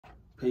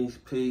Peace,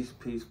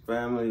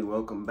 family.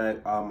 Welcome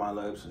back, all my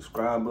love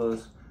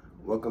subscribers.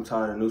 Welcome to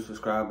all the new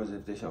subscribers.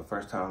 If this is your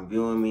first time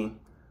viewing me,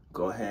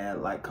 go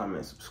ahead, like,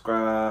 comment,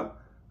 subscribe.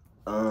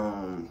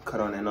 Cut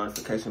on that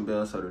notification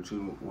bell so that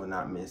you will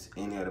not miss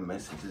any of the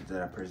messages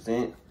that I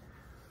present.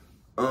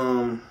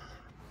 You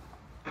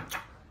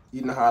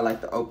know how I like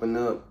to open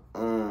up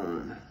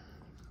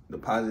the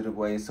positive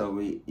way. So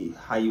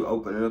how you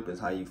open it up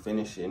is how you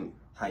finish it.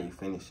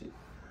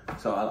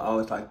 So I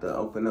always like to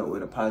open up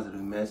with a positive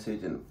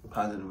message and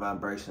positive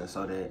vibration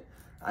so that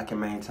I can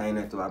maintain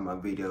it throughout my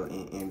video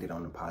and end it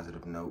on a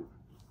positive note.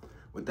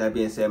 With that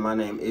being said, my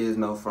name is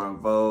No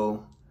Front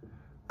Vo.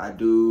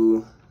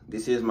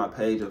 This is my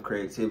page of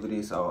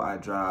creativity, so I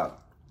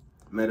drop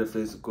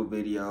metaphysical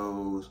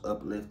videos,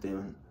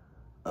 uplifting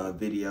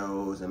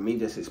videos, and me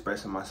just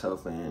expressing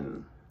myself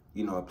in,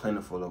 a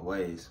plentiful of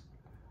ways.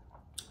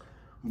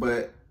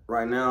 But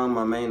right now,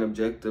 my main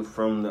objective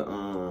from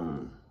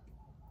the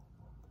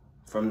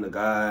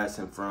guys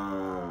and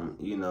from,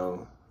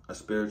 a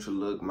spiritual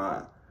look,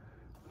 my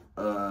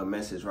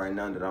message right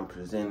now that I'm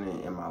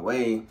presenting in my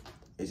way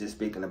is just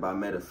speaking about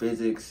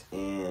metaphysics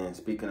and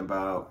speaking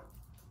about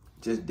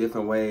just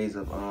different ways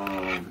of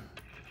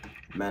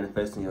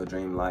manifesting your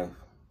dream life.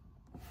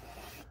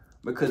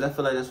 Because I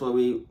feel like that's what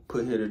we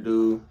put here to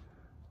do,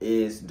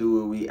 is do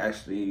what we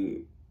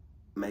actually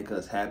make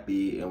us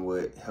happy and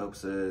what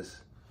helps us,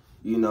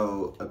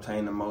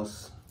 obtain the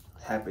most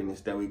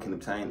happiness that we can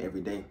obtain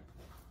every day.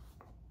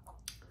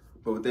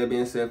 But with that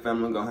being said,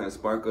 family, go ahead and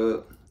spark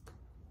up.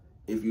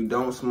 If you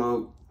don't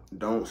smoke,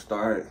 don't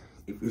start.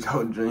 If you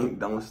don't drink,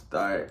 don't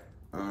start.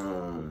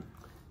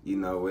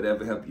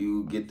 Whatever help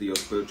you get through your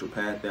spiritual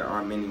path. There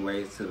are many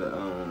ways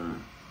to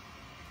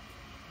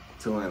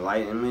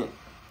enlightenment.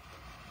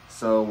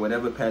 So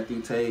whatever path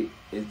you take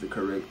is the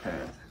correct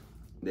path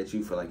that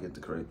you feel like is the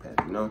correct path.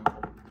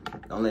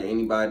 Don't let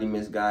anybody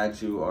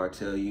misguide you or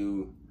tell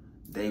you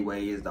their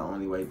way is the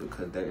only way,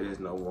 because there is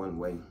no one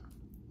way.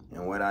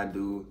 And what I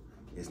do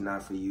is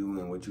not for you,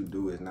 and what you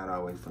do is not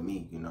always for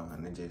me, and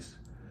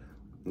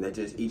that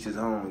just each his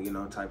own,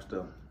 type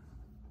stuff.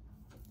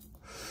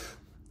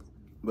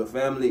 But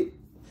family,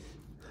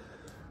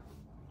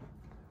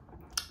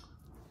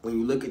 when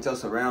you look at your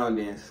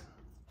surroundings,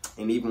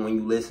 and even when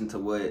you listen to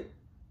what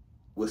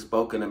was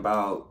spoken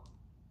about,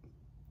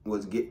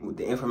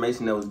 the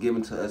information that was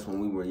given to us when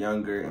we were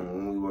younger and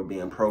when we were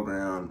being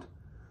programmed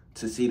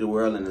to see the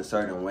world in a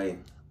certain way,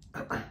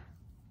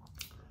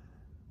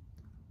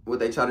 what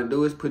they try to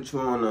do is put you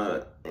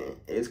on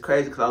it's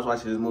crazy, because I was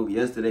watching this movie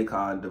yesterday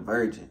called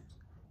Divergent.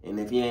 And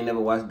if you ain't never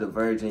watched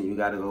Divergent, you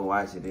gotta go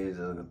watch it. It's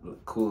a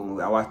cool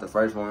movie. I watched the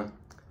first one.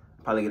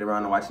 Probably get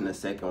around to watching the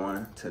second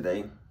one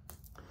today.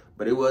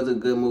 But it was a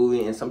good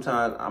movie, and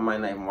sometimes I might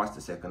not even watch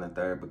the second or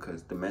third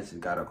because the message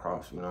got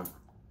across,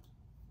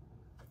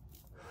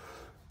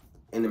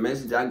 And the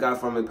message I got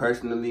from it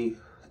personally,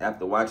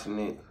 after watching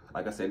it,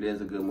 like I said, it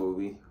is a good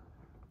movie.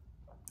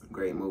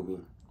 Great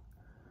movie.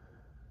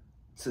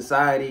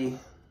 Society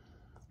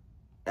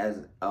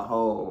as a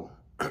whole,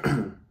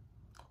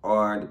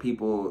 or the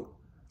people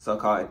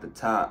so-called at the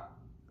top,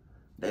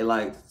 they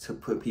like to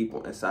put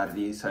people inside of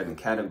these certain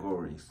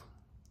categories.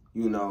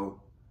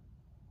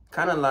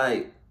 Kind of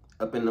like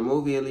up in the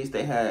movie, at least,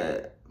 they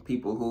had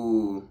people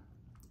who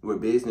were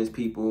business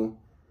people.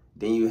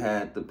 Then you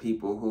had the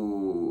people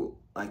who,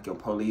 like your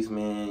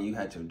policemen, you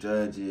had your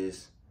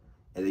judges,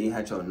 and then you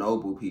had your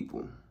noble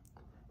people.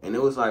 And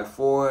it was like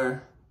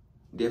 4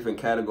 different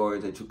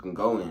categories that you can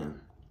go in.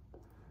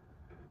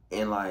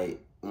 And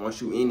like,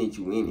 once you in it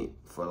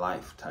for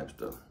life type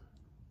stuff.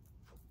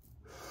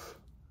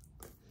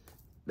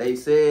 They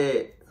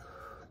said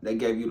they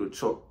gave you the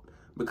choice,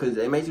 because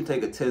they made you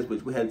take a test,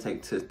 which we had to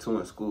take test 2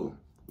 in school.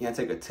 You had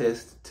to take a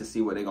test to see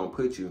where they're gonna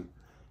put you.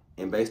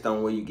 And based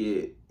on where you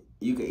get,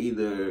 you can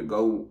either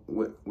go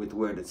with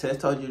where the test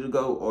told you to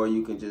go, or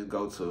you can just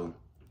go to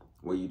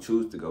where you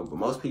choose to go. But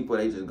most people,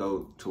 they just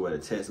go to where the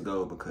test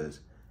go because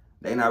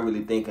they're not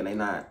really thinking, they're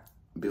not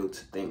built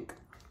to think.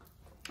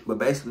 But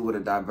basically what a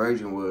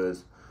divergent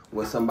was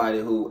somebody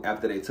who,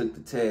 after they took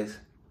the test,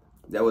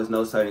 there was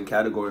no certain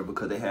category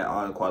because they had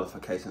all the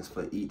qualifications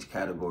for each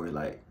category.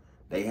 Like,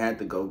 they had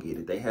to go get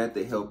it. They had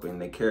the helping.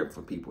 They cared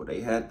for people.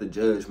 They had the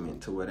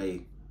judgment to where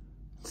they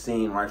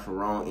seen right from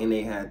wrong. And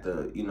they had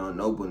the,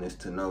 nobleness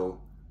to know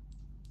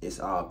it's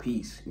all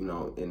peace,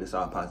 and it's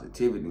all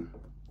positivity.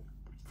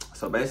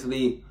 So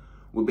basically,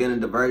 with being a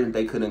divergent,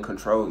 they couldn't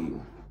control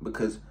you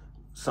because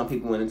some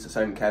people went into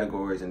certain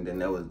categories and then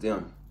that was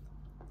them.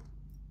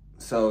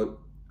 So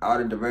all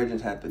the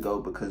divergents had to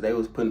go because they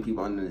was putting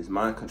people under this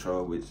mind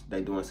control, which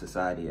they do in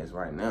society as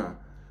right now.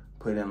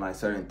 Put in like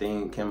certain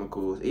things,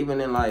 chemicals,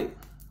 even in like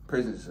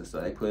prisons and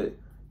stuff. They put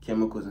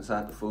chemicals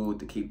inside the food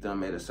to keep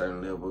them at a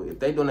certain level. If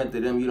they doing that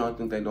to them, you don't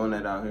think they doing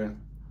that out here?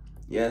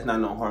 Yeah, it's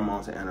not no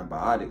hormones and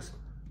antibiotics,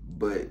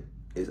 but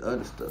it's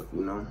other stuff,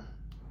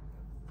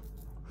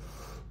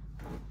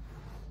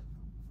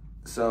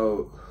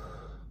 So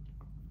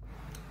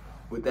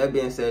with that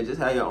being said, just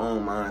have your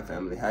own mind,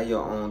 family. Have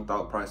your own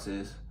thought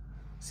process.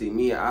 See,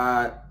 me,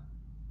 I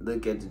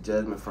look at the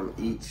judgment from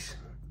each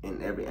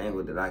and every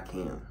angle that I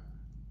can,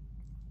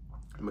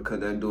 because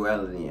there's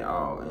duality in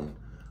all, and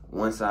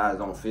one size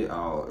don't fit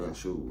all in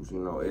shoes. You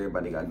know,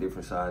 everybody got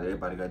different sizes,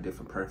 everybody got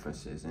different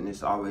preferences, and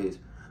it's always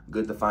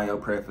good to find your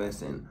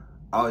preference and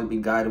always be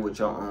guided with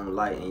your own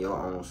light and your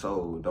own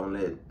soul. Don't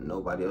let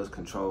nobody else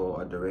control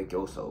or direct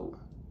your soul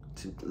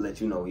to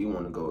let you know where you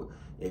want to go.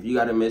 If you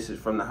got a message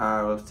from the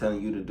higher ups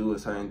telling you to do a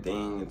certain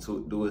thing and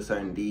to do a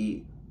certain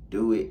deed,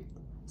 do it,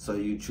 so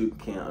you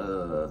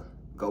can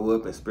go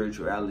up in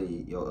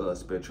spirituality. Your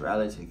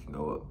spirituality can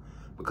go up,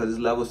 because it's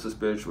levels to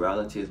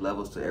spirituality, it's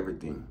levels to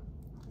everything.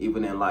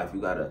 Even in life,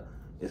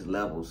 it's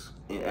levels.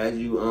 And as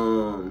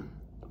you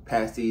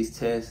pass these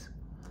tests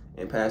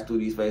and pass through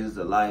these phases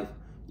of life,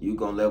 you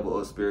gonna level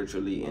up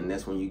spiritually, and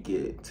that's when you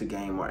get to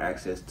gain more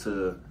access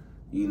to,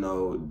 you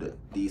know,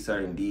 these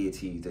certain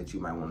deities that you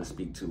might want to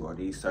speak to, or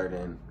these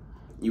certain,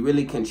 you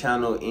really can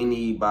channel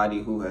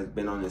anybody who has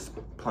been on this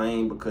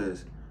plane,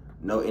 because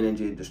no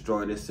energy is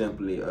destroyed, it's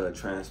simply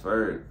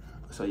transferred.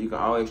 So you can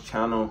always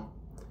channel,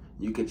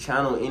 you can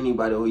channel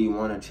anybody who you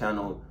want to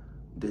channel,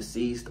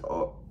 deceased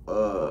or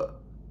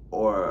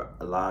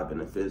alive in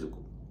the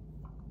physical,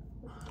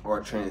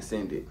 or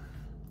transcended.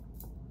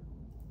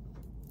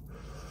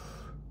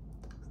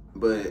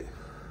 But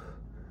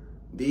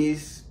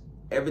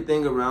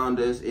everything around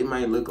us, it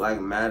might look like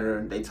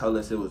matter. They told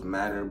us it was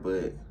matter,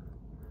 but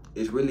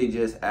it's really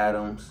just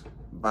atoms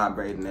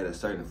vibrating at a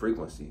certain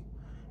frequency.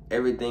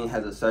 Everything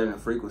has a certain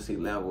frequency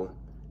level.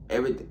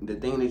 The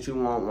thing that you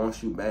want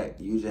wants you back.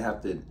 You just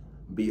have to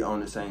be on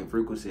the same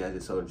frequency as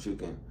it, so that you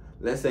can,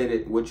 let's say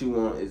that what you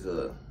want is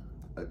a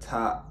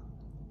top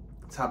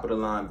of the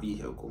line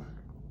vehicle.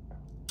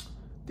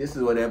 This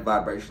is what that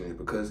vibration is,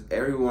 because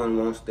everyone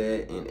wants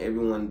that and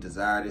everyone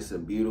desires. It's a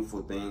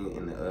beautiful thing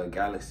in the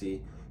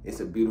galaxy.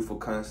 It's a beautiful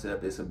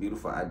concept. It's a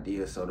beautiful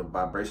idea. So the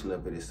vibration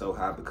of it is so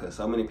high, because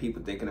so many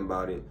people thinking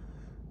about it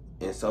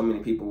and so many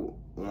people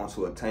want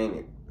to attain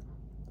it.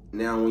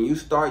 Now, when you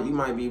start, you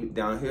might be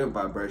down here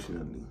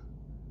vibrationally.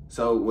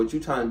 So what you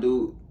trying to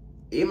do,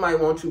 it might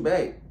want you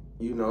back.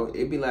 You know,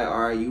 it'd be like,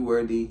 all right, you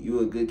worthy,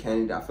 you a good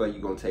candidate, I feel like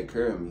you're gonna take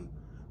care of me.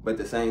 But at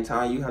the same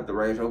time, you have to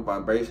raise your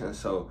vibration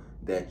so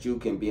that you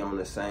can be on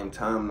the same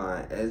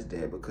timeline as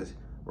that. Because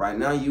right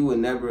now, you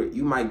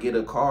might get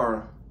a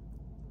car,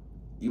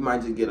 you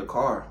might just get a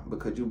car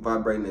because you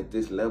vibrating at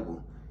this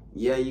level.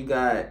 Yeah,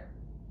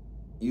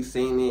 you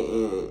seen it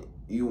and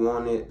you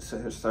want it,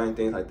 certain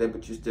things like that,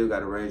 but you still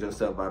gotta raise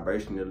yourself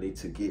vibrationally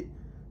to get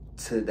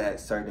to that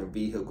certain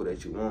vehicle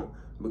that you want.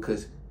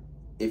 Because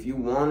if you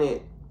want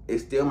it, it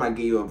still might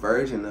give you a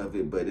version of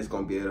it, but it's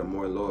gonna be at a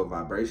more lower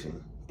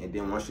vibration. And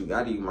then once you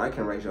got it, you might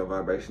can raise your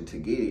vibration to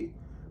get it,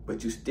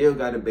 but you still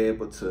gotta be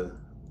able to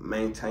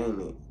maintain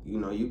it. You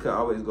know, you can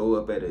always go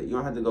up at it. You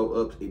don't have to go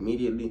up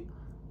immediately,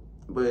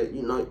 but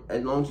you know,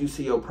 as long as you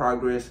see your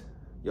progress,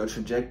 your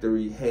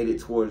trajectory headed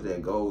towards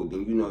that goal,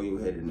 then you know you're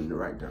headed in the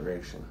right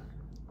direction.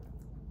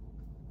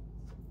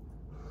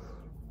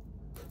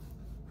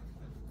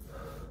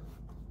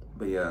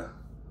 But yeah,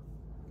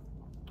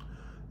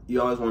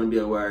 you always want to be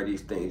aware of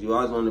these things. You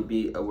always want to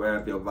be aware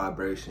of your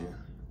vibration.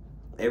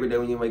 Every day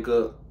when you wake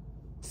up,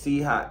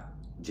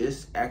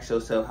 just ask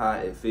yourself how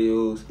it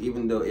feels.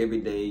 Even though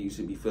every day you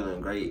should be feeling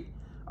great,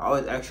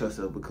 always ask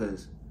yourself,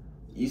 because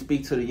you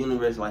speak to the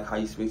universe like how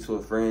you speak to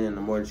a friend, and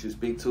the more that you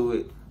speak to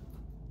it,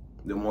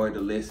 the more to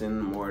listen,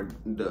 the more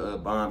the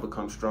bond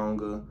becomes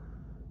stronger.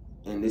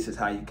 And this is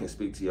how you can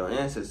speak to your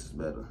ancestors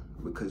better,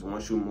 because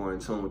once you're more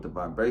in tune with the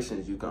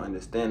vibrations, you can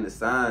understand the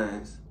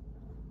signs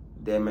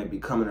that may be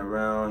coming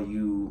around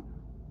you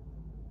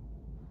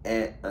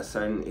at a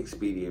certain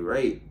expedient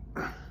rate.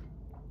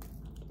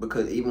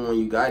 Because even when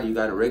you got it, you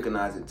got to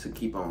recognize it to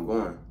keep on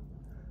going.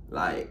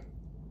 Like,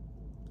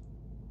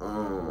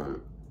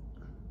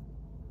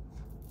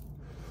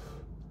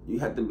 you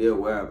have to be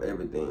aware of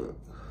everything.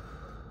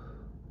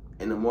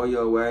 And the more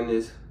your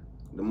awareness,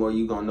 the more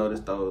you gonna notice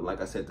those,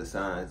 like I said, the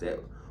signs that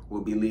will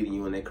be leading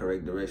you in that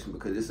correct direction.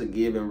 Because it's a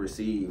give and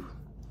receive.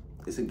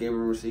 It's a give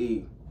and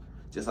receive.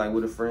 Just like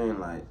with a friend,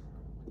 like,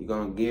 you're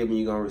gonna give and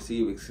you're gonna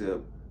receive,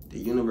 except the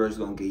universe is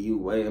gonna give you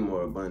way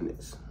more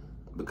abundance.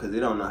 Because they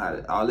don't know how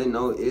to, all they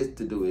know is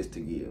to do is to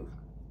give.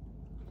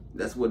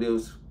 That's what it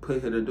was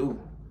put here to do.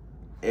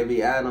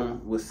 Every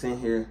atom was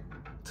sent here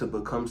to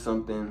become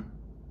something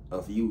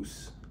of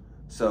use.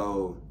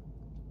 So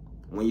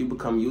when you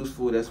become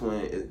useful, that's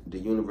when the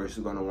universe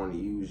is gonna want to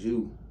use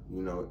you,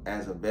 you know,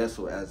 as a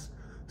vessel, as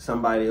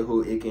somebody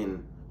who it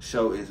can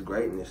show its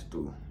greatness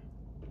through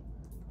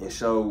and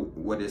show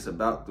what it's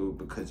about through,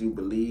 because you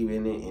believe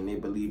in it and they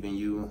believe in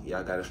you.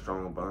 Y'all got a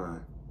strong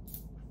bond.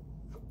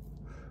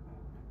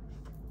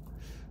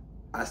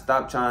 I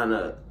stopped trying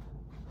to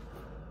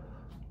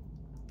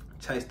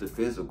chase the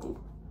physical.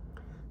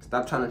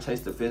 Stop trying to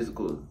chase the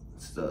physical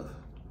stuff.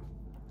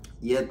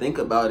 Yeah, think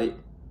about it,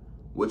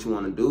 what you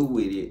want to do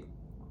with it.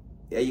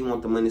 Yeah, you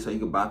want the money so you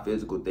can buy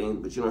physical things,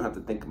 but you don't have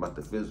to think about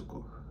the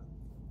physical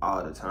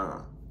all the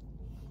time.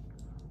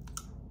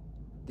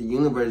 The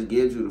universe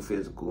gives you the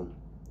physical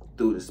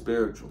through the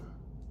spiritual.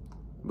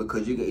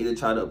 because you can either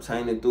try to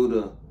obtain it through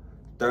the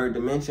third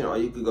dimension, or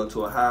you could go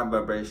to a higher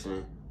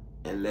vibration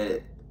and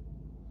let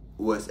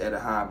what's at a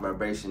higher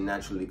vibration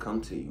naturally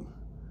come to you.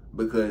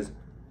 Because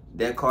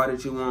that car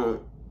that you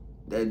want,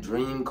 that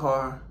dream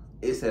car,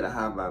 it's at a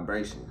high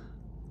vibration,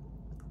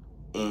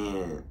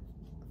 and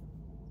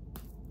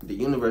the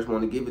universe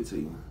want to give it to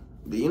you.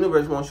 The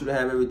universe wants you to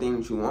have everything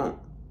that you want,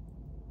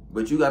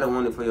 but you gotta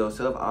want it for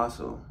yourself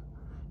also.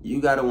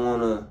 You gotta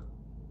want to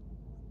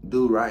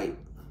do right.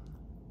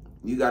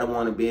 You gotta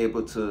want to be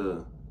able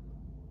to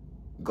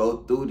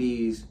go through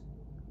these,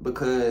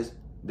 because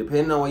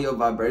depending on what your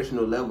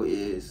vibrational level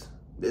is,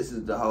 this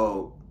is the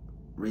whole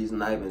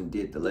reason I even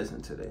did the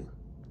lesson today.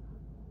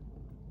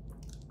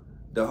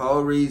 The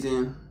whole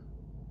reason,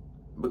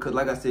 because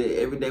like I said,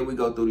 every day we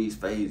go through these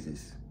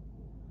phases,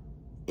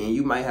 and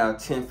you might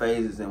have 10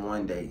 phases in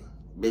one day.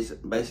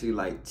 Basically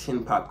like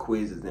 10 pop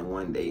quizzes in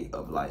one day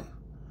of life.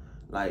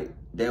 Like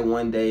that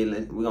one day,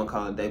 we're gonna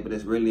call it a day, but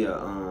it's really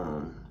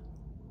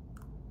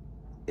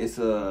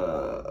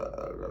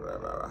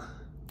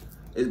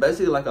it's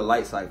basically like a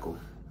light cycle.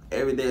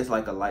 Every day is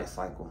like a light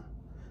cycle.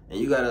 And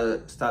you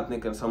gotta stop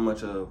thinking so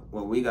much of,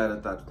 well, we gotta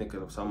stop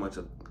thinking of so much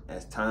of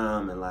as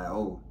time and like,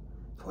 oh,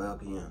 12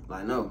 p.m.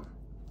 Like, no,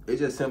 it's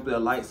just simply a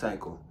light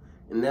cycle.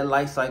 And that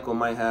light cycle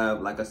might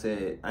have, like I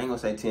said, I ain't gonna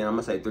say 10, I'm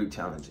gonna say 3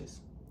 challenges.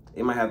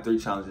 It might have 3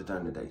 challenges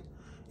during the day.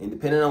 And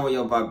depending on what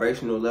your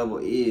vibrational level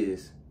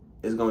is,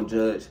 it's gonna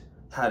judge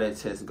how that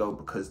test go,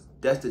 because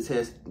that's the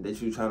test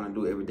that you're trying to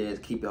do every day, is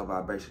keep your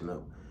vibration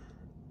up.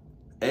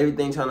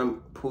 Everything trying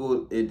to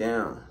pull it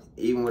down,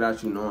 even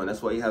without you knowing.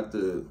 That's why you have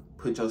to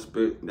put your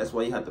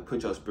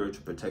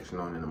spiritual protection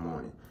on in the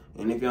morning.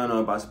 And if you don't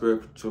know about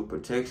spiritual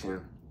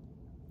protection,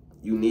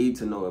 you need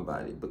to know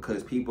about it,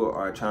 because people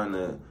are trying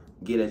to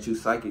get at you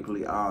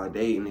psychically all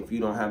day. And if you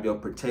don't have your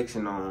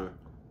protection on,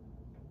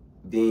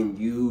 then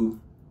you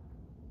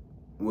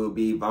will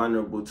be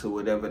vulnerable to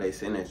whatever they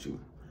send at you.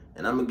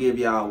 And I'm gonna give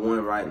y'all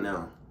one right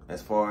now,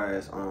 as far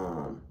as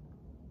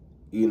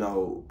you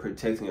know,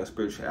 protecting your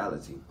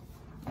spirituality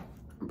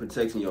and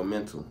protecting your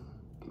mental.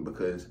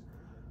 Because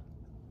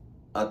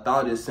a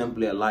thought is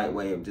simply a light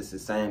wave, just the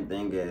same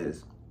thing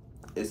as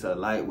it's a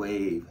light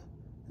wave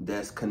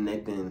that's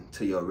connecting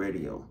to your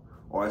radio,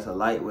 or it's a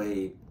light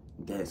wave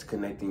that's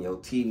connecting your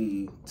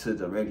TV to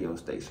the radio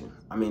station.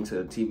 I mean,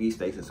 to the TV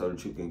station, so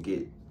that you can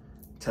get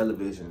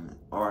television,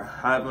 or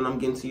however I'm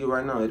getting to you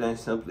right now.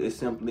 It's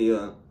simply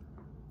a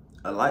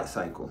light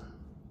cycle.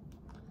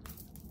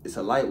 It's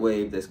a light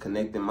wave that's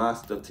connecting my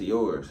stuff to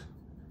yours.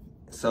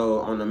 So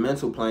on the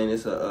mental plane,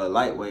 it's a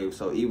light wave.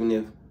 So even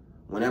if,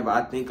 whenever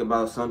I think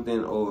about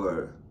something,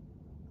 or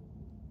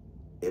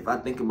if I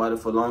think about it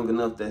for long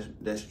enough,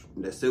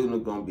 that signal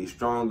gonna be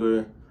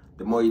stronger.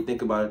 The more you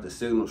think about it, the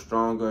signal's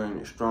stronger and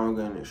it's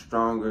stronger and it's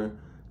stronger.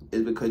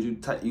 It's because you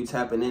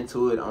tapping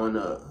into it on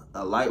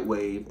a light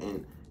wave,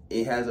 and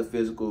it has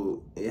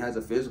physical, it has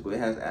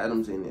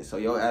atoms in it. So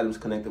your atoms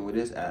connecting with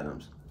its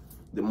atoms.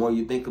 The more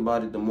you think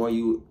about it, the more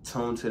you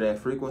tune to that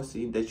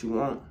frequency that you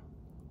want.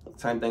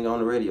 Same thing on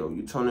the radio.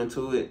 You tune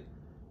into it,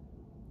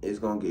 it's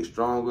gonna get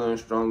stronger and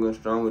stronger and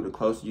stronger the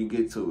closer you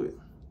get to it.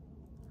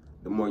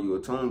 The more you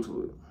attune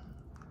to it.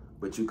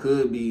 But you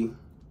could be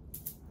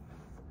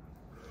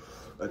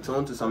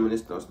attuned to something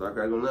that's gonna start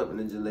crackling up, and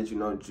it just let you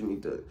know that you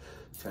need to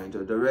change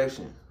your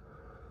direction,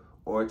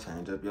 or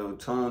change up your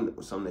tone.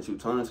 Something that you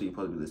tuning to, you're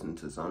supposed to be listening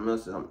to something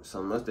else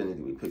that needs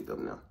to be picked up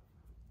now.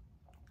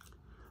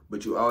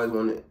 But you always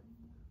want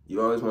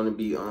to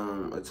be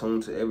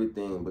attuned to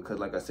everything, because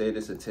like I said,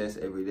 it's a test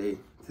every day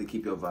to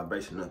keep your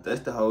vibration up. That's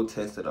the whole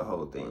test of the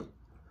whole thing.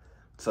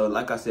 So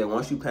like I said,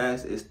 once you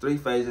pass, it's 3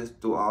 phases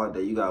through all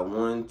day. You got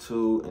 1,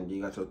 2, and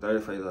you got your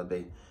third phase all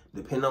day.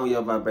 Depending on what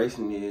your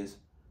vibration is,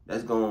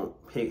 that's gonna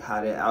pick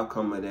how that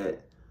outcome of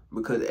that,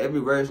 because every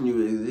version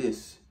you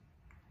exist.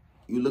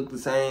 You look the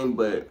same,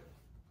 but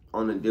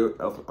on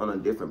a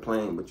different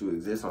plane, but you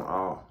exist on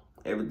all.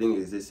 Everything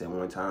exists at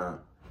one time.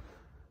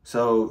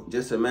 So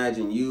just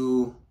imagine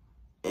you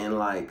and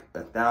like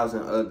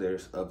 1,000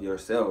 others of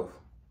yourself,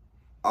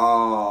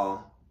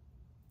 all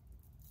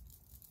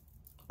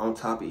on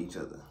top of each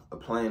other, a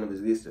plane of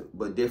existence,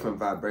 but different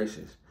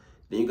vibrations.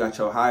 Then you got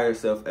your higher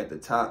self at the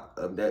top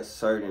of that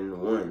certain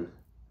one.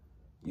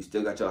 You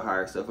still got your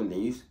higher self, and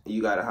then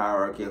you got a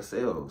hierarchy of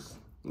selves,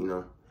 you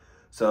know.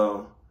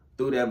 So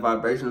through that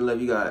vibrational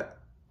level, you got,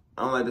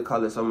 I don't like to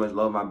call it so much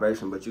low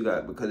vibration, but you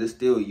got, because it's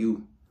still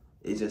you.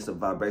 It's just a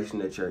vibration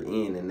that you're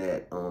in, and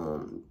that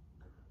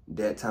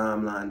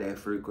timeline, that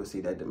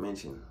frequency, that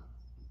dimension.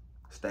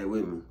 Stay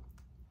with me.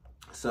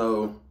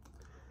 So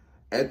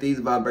at these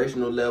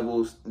vibrational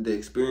levels, the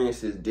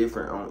experience is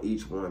different on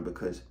each one,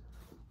 because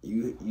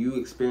you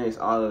experience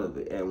all of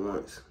it at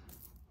once.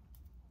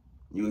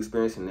 You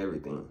experiencing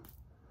everything,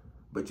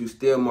 but you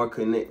still more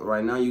connect.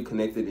 Right now, you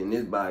connected in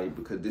this body,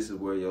 because this is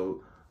where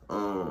your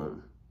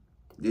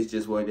this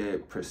just where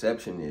that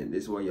perception is.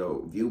 This is where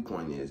your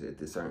viewpoint is at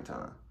this certain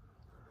time.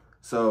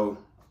 So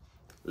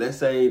let's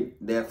say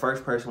that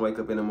first person wake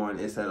up in the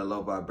morning, it's at a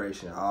low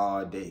vibration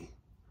all day.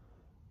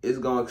 it's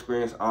gonna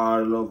experience all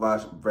the little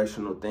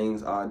vibrational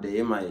things all day.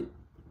 It might,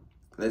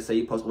 let's say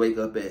you're supposed to wake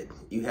up at,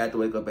 you had to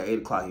wake up at 8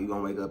 o'clock, you're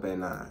gonna wake up at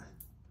 9.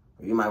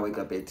 You might wake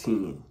up at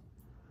 10.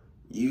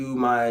 You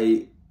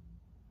might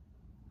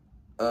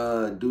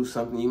do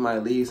something, you might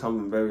leave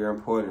something very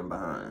important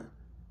behind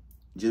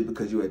just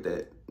because you at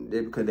that,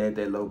 because they're at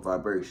that low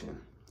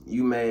vibration.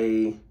 You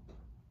may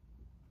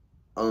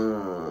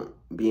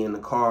be in the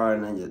car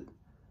and then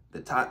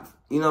the top,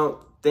 you know,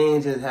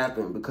 things just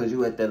happen because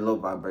you at that low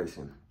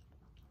vibration.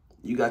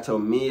 You got your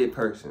mid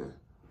person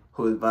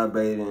who is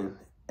vibrating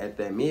at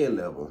that mid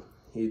level.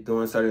 He's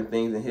doing certain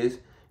things in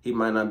he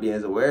might not be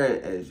as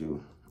aware as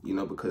you, you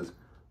know, because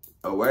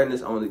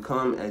awareness only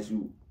comes as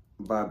you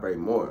vibrate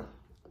more,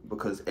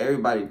 because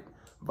everybody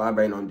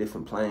vibrating on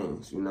different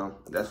planes, you know.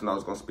 That's what I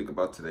was going to speak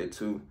about today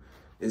too.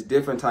 It's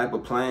different type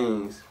of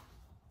planes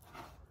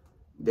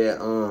that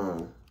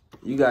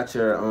you got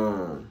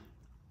your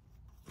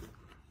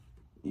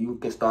you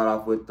can start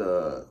off with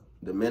the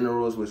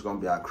minerals, which is going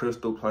to be our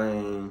crystal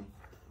plane.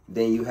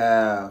 Then you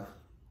have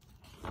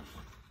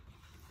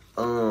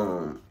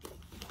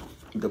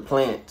the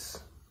plants,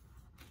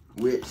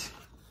 which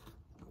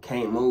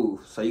can't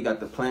move. So you got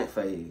the plant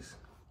phase.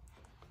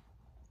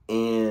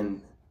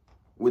 And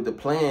with the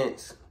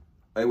plants,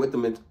 like with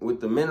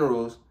the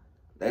minerals,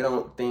 they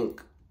don't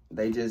think,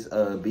 they just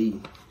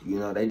be, you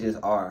know, they just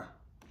are.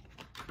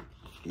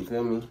 You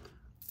feel me?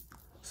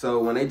 So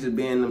when they just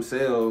being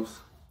themselves,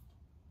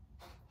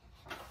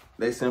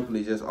 they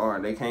simply just are.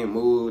 They can't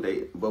move.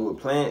 But with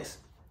plants,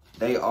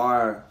 they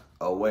are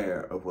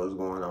aware of what's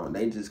going on.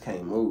 They just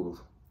can't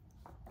move.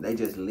 They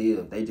just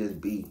live. They just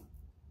be.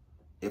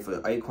 If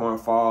an acorn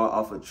fall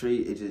off a tree,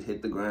 it just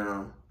hit the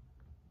ground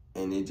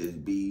and it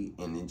just be,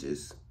 and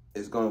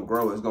it's gonna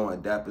grow, it's gonna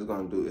adapt, it's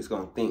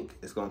gonna think,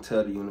 it's gonna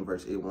tell the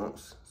universe it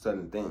wants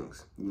certain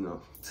things, you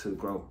know, to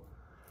grow.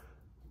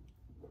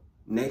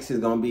 Next is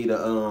gonna be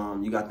the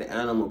you got the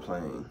animal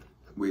plane,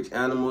 which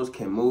animals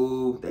can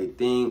move, they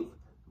think,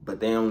 but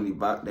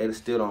they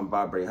still don't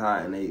vibrate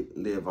high, and they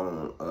live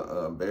on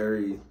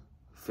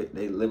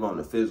they live on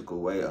the physical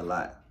way a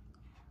lot.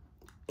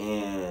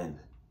 And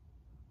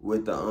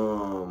with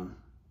the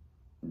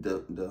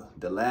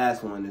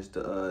last one is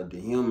the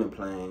human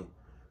plane,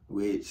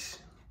 which,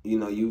 you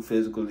know, you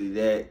physically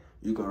that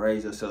you can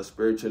raise yourself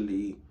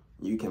spiritually,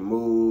 you can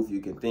move,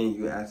 you can think,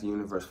 you ask the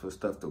universe for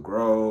stuff to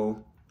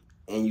grow,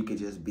 and you can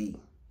just be.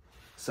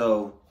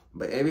 So,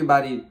 but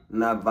everybody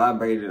not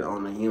vibrated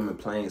on the human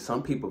plane.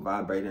 Some people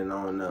vibrating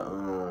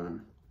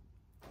on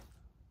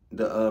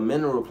the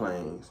mineral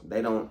planes.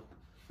 They don't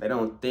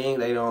think,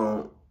 they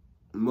don't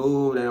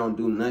move, they don't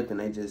do nothing.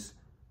 They just,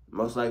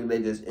 most likely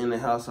they just in the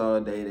house all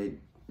day. They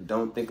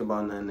don't think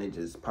about nothing. They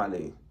just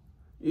probably,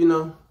 you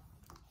know,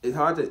 it's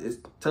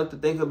tough to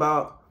think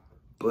about,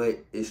 but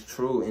it's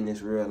true and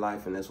it's real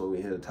life, and that's what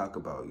we're here to talk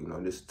about. You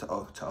know, just to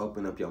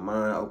open up your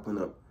mind, open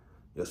up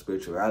your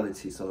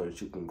spirituality so that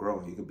you can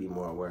grow, you can be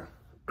more aware.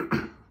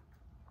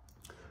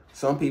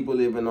 Some people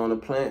living on the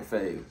plant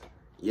phase.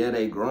 Yeah,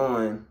 they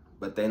growing,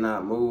 but they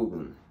not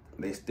moving.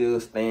 They still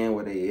stand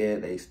where they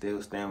at. They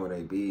still stand where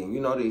they be. And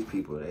you know these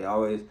people, they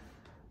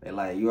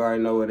like, you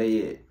already know where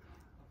they at.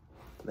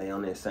 They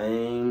on that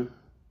same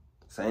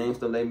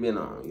stuff they been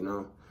on, you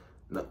know.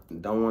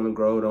 Don't want to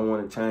grow, don't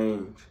want to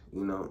change,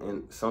 you know.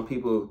 And some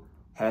people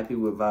happy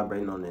with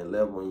vibrating on that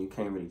level, and you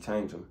can't really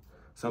change them.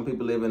 Some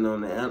people living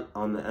on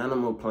the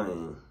animal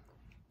plane,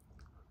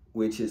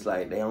 which is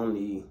like they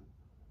only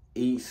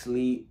eat,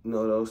 sleep, you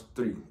know, those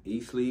three.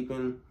 Eat, sleep,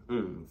 and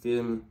you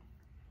feel me?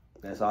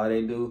 That's all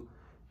they do.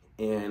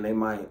 And they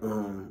might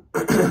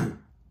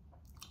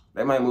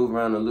they might move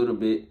around a little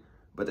bit,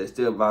 but they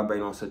still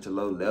vibrate on such a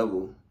low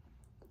level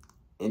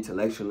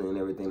intellectually and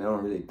everything. They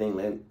don't really think,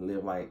 they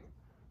live like,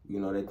 you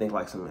know, they think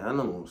like some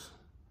animals,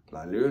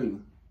 like literally.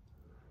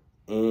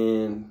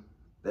 And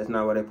that's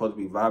not where they're supposed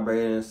to be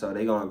vibrating, so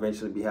they're gonna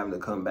eventually be having to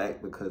come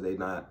back because they're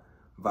not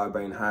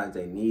vibrating high as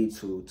they need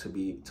to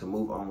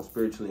move on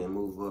spiritually and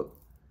move up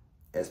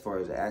as far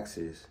as the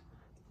axis.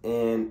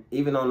 And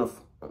even on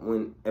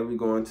whenever you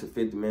go into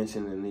 5th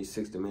dimension and these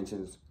 6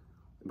 dimensions,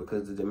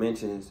 because the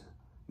dimensions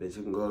that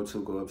you can go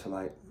up to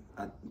like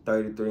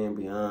 33 and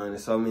beyond.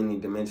 There's so many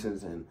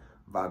dimensions and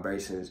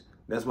vibrations.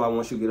 That's why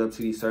once you get up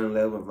to these certain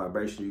level of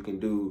vibration, you can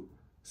do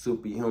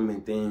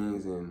superhuman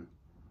things and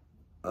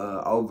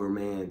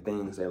overman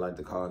things, they like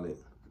to call it.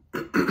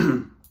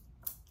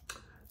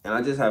 And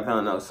I just have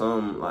found out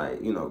some,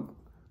 like, you know,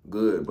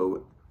 good.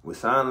 But with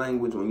sign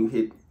language, when you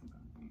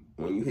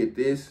hit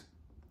this,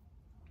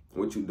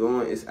 what you're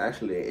doing is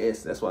actually an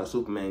S. That's why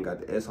Superman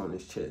got the S on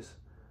his chest.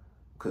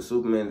 Because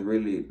Superman's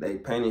really, they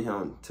painted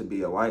him to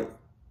be a white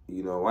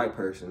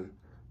person,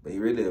 but he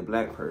really a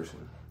black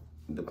person.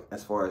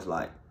 As far as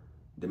like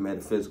the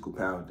metaphysical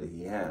power that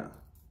he have.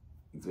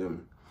 You feel me?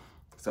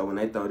 So when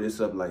they throw this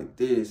up like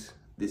this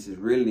is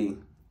really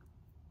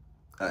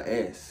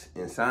a S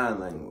in sign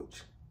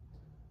language.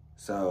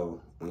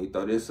 So when you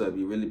throw this up,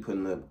 you're really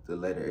putting up the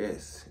letter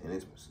S, and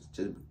it's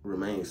just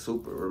remain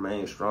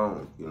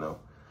strong, you know.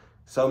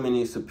 So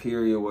many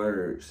superior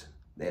words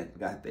that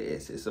got the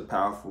S. It's a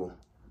powerful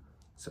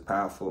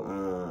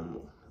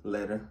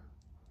letter.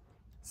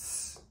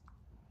 It's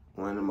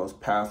one of the most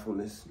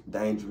powerfulest,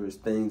 dangerous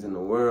things in the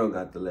world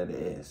got the letter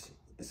S.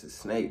 It's a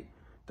snake.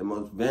 The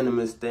most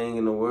venomous thing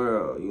in the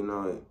world, you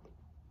know,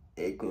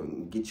 it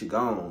can get you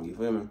gone, you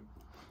feel me?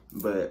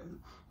 But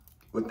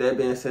with that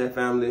being said,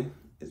 family,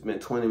 it's been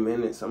 20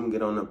 minutes. I'm gonna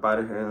get on up out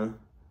of here.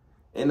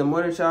 And the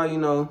more that y'all, you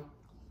know,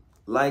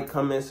 like,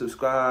 comment,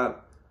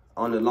 subscribe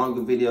on the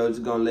longer videos, it's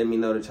gonna let me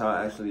know that y'all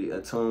actually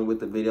attuned with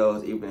the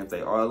videos, even if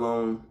they are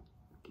long,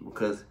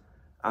 because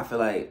I feel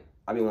like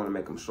I be want to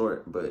make them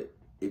short. But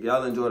if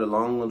y'all enjoy the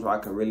long ones where I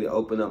can really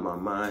open up my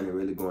mind and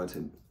really go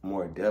into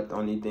more depth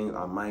on these things,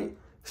 I might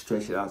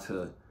stretch it out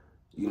to,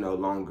 you know,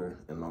 longer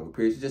and longer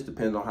periods. It just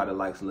depends on how the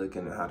likes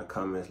looking and how the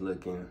comments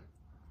looking.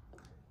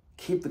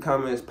 Keep the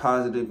comments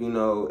positive, you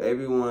know,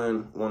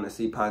 everyone want to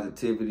see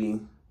positivity.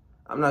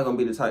 I'm not going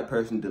to be the type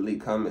person to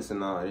delete comments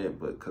and all that,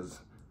 but because,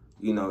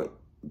 you know,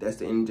 that's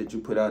the energy that you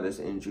put out, that's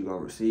the energy you're going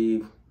to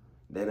receive.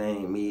 That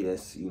ain't me,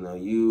 that's, you know,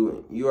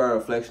 you are a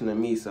reflection of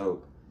me,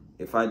 so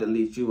if I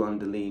delete you, I'm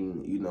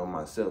deleting, you know,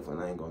 myself,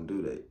 and I ain't going to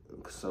do that.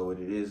 So what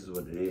it is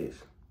what it is.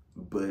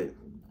 But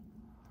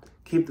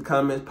keep the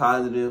comments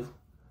positive,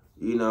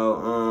 you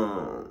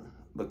know,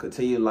 but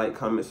continue to like,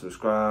 comment,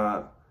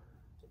 subscribe,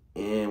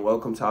 and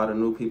welcome to all the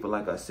new people.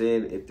 Like I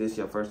said, if this is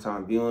your first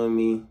time viewing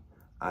me,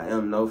 I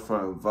am No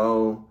Front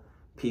Vo.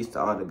 Peace to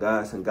all the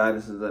gods and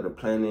goddesses of the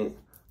planet.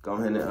 Go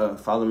ahead and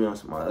follow me on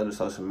my other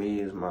social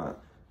medias, my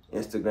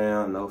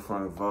Instagram, No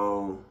Front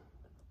Vo.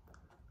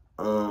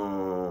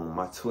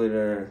 My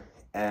Twitter,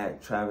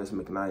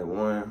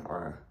 @TravisMcKnight1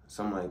 or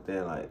something like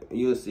that. Like,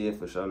 you'll see it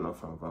for sure, No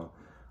Front Vo.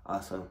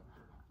 Awesome.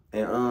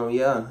 And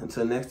yeah,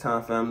 until next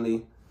time,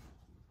 family,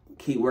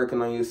 keep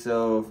working on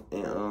yourself.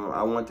 And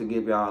I want to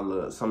give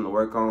y'all something to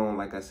work on.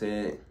 Like I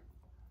said,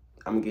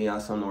 I'm gonna give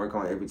y'all something to work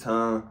on every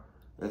time.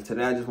 And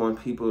today I just want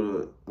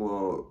people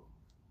who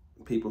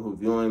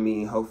viewing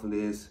me,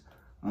 hopefully it's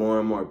more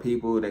and more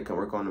people that can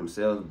work on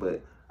themselves.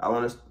 But I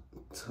want us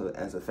to,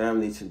 as a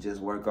family, to just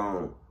work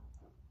on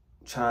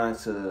trying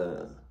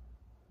to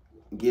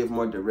give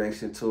more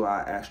direction to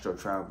our astral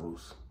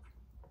travels.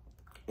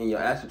 And your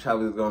astral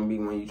travel is gonna be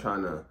when you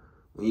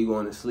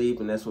going to sleep,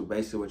 and that's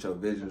what your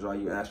visions are.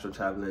 You astral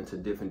traveling to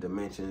different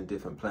dimensions,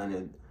 different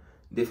planets,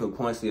 different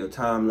points of your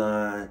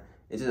timeline.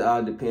 It just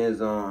all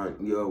depends on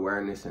your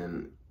awareness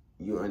and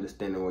you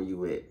understanding where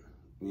you at,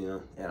 you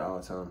know, at all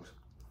times.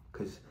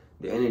 Cause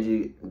the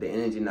energy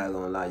not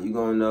gonna lie. You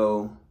gonna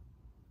know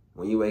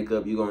when you wake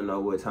up. You gonna know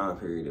what time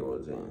period it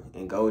was in,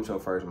 and go with your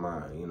first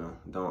mind. You know,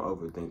 don't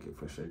overthink it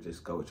for sure.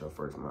 Just go with your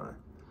first mind.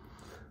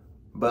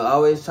 But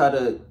always try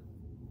to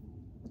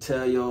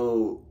tell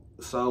your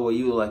soul where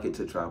you would like it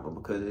to travel,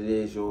 because it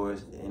is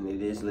yours and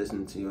it is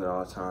listening to you at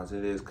all times.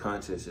 It is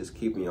conscious. It's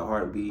keeping your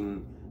heart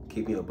beating,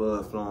 keeping your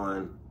blood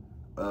flowing,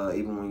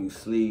 even when you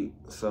sleep.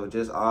 So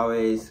just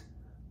always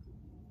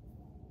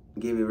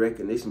give it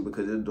recognition,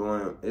 because it's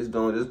doing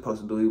what it's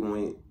supposed to do even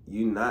when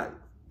you not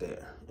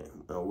there,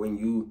 when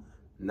you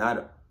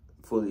not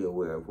fully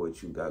aware of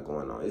what you got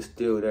going on. It's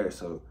still there.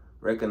 So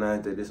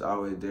recognize that it's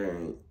always there,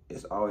 and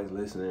it's always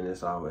listening.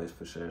 It's always,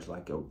 for sure, it's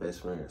like your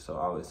best friend. So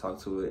always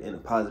talk to it in a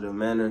positive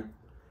manner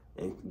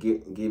and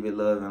give it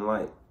love and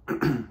light.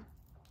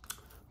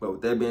 But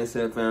with that being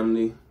said,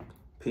 family,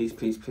 peace,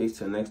 peace, peace.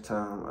 Till next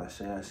time,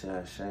 Ashe, Ashe,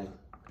 Ashe.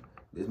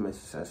 This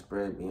message has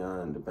spread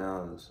beyond the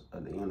bounds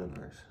of the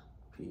universe.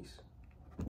 Peace.